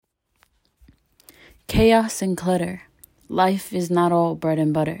Chaos and clutter. Life is not all bread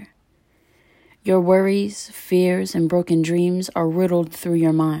and butter. Your worries, fears, and broken dreams are riddled through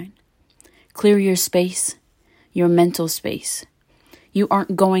your mind. Clear your space, your mental space. You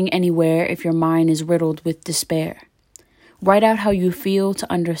aren't going anywhere if your mind is riddled with despair. Write out how you feel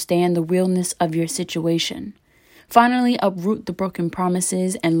to understand the realness of your situation. Finally, uproot the broken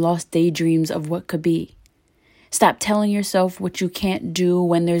promises and lost daydreams of what could be. Stop telling yourself what you can't do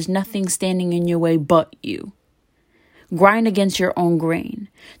when there's nothing standing in your way but you. Grind against your own grain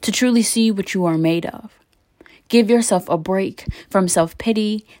to truly see what you are made of. Give yourself a break from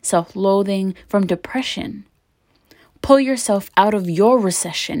self-pity, self-loathing, from depression. Pull yourself out of your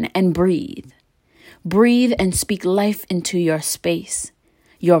recession and breathe. Breathe and speak life into your space,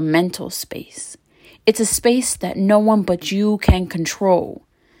 your mental space. It's a space that no one but you can control.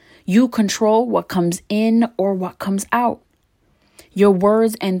 You control what comes in or what comes out. Your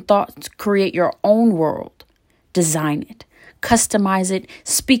words and thoughts create your own world. Design it, customize it,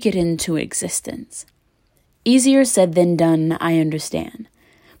 speak it into existence. Easier said than done, I understand,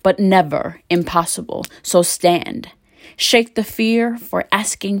 but never impossible, so stand. Shake the fear for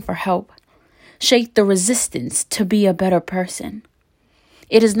asking for help. Shake the resistance to be a better person.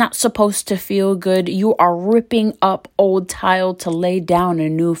 It is not supposed to feel good. You are ripping up old tile to lay down a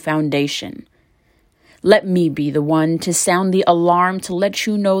new foundation. Let me be the one to sound the alarm to let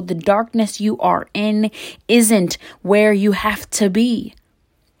you know the darkness you are in isn't where you have to be.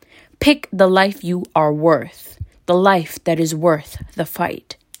 Pick the life you are worth, the life that is worth the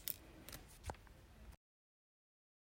fight.